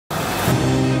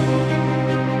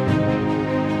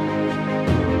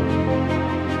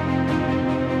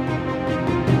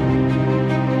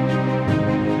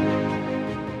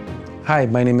Hi,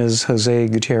 my name is Jose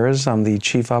Gutierrez. I'm the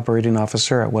Chief Operating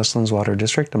Officer at Westlands Water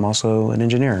District. I'm also an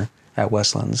engineer at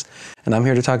Westlands. And I'm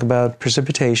here to talk about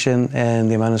precipitation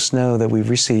and the amount of snow that we've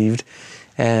received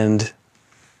and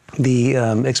the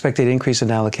expected increase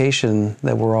in allocation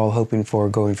that we're all hoping for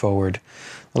going forward.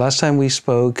 The last time we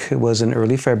spoke was in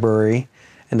early February,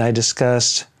 and I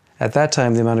discussed at that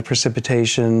time the amount of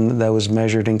precipitation that was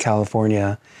measured in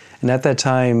California. And at that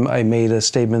time, I made a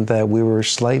statement that we were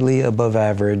slightly above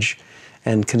average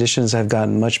and conditions have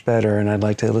gotten much better, and I'd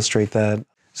like to illustrate that.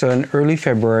 So in early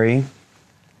February,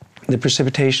 the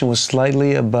precipitation was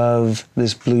slightly above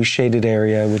this blue shaded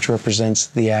area, which represents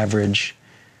the average.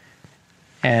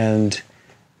 And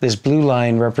this blue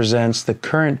line represents the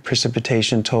current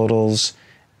precipitation totals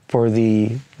for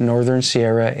the Northern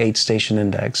Sierra 8-station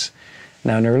index.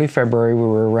 Now in early February, we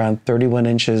were around 31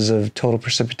 inches of total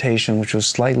precipitation, which was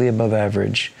slightly above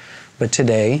average. But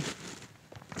today,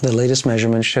 the latest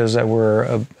measurement shows that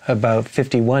we're about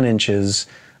 51 inches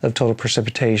of total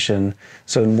precipitation.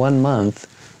 So in 1 month,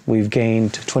 we've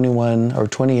gained 21 or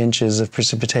 20 inches of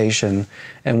precipitation,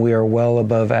 and we are well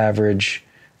above average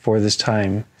for this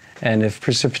time. And if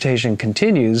precipitation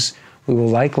continues, we will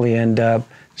likely end up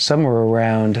somewhere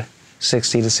around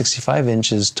 60 to 65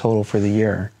 inches total for the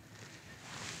year.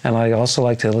 And I'd also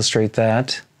like to illustrate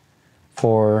that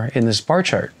in this bar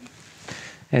chart.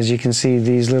 As you can see,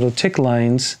 these little tick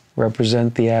lines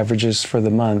represent the averages for the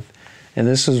month. And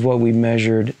this is what we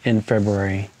measured in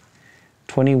February.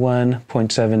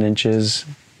 21.7 inches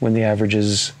when the average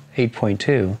is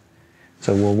 8.2.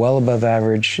 So we're well above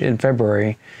average in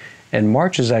February. And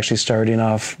March is actually starting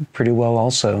off pretty well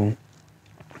also.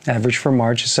 Average for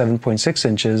March is 7.6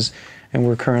 inches, and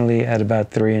we're currently at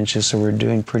about 3 inches, so we're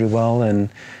doing pretty well. And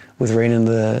with rain in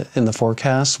the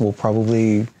forecast, we'll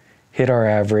probably hit our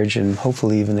average and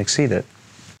hopefully even exceed it.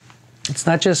 It's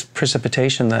not just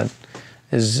precipitation that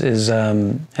has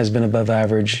been above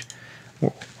average.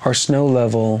 Our snow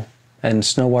level and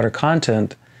snow water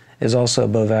content is also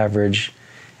above average.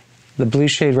 The blue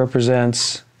shade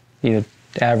represents,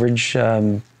 average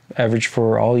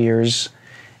for all years,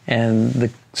 and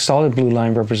the solid blue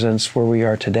line represents where we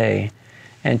are today.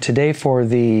 And today for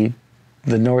the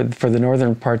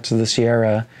northern parts of the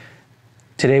Sierra,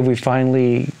 today we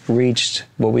finally reached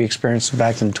what we experienced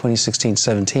back in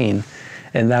 2016-17,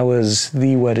 and that was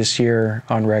the wettest year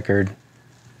on record.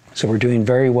 So we're doing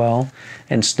very well,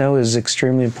 and snow is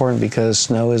extremely important because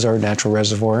snow is our natural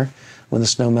reservoir. When the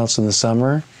snow melts in the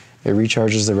summer, it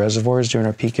recharges the reservoirs during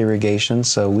our peak irrigation,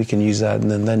 so we can use that and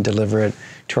then deliver it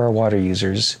to our water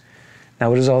users.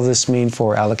 Now, what does all this mean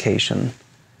for allocation?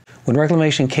 When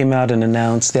Reclamation came out and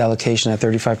announced the allocation at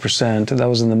 35%, that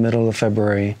was in the middle of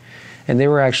February, and they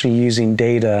were actually using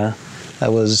data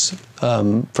that was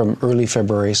from early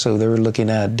February, so they were looking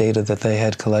at data that they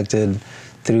had collected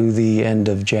through the end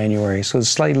of January. So it's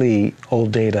slightly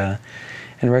old data,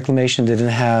 and Reclamation didn't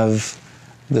have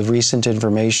the recent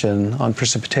information on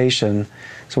precipitation.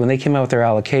 So when they came out with their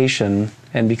allocation,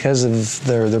 and because of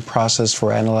their process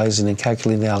for analyzing and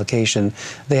calculating the allocation,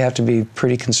 they have to be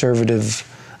pretty conservative,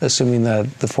 assuming that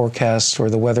the forecast or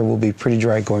the weather will be pretty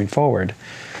dry going forward.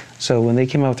 So when they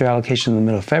came out with their allocation in the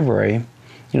middle of February,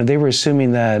 they were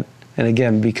assuming that, and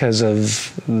again, because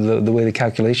of the way the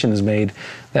calculation is made,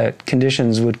 that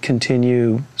conditions would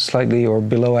continue slightly or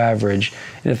below average.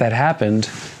 And if that happened,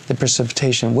 the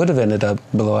precipitation would have ended up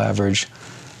below average.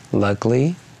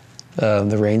 Luckily,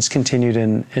 the rains continued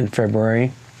in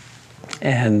February,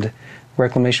 and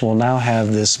Reclamation will now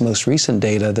have this most recent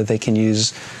data that they can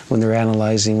use when they're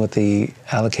analyzing what the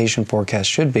allocation forecast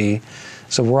should be.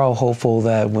 So we're all hopeful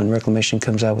that when Reclamation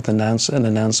comes out with an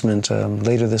announcement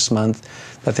later this month,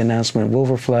 that the announcement will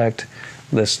reflect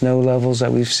the snow levels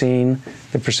that we've seen,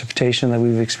 the precipitation that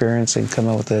we've experienced, and come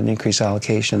out with an increased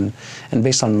allocation. And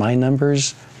based on my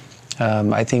numbers,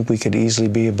 I think we could easily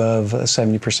be above a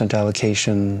 70%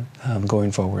 allocation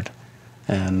going forward.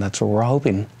 And that's what we're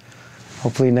hoping.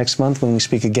 Hopefully next month when we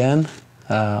speak again,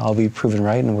 I'll be proven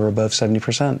right and we're above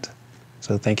 70%.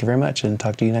 So thank you very much, and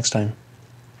talk to you next time.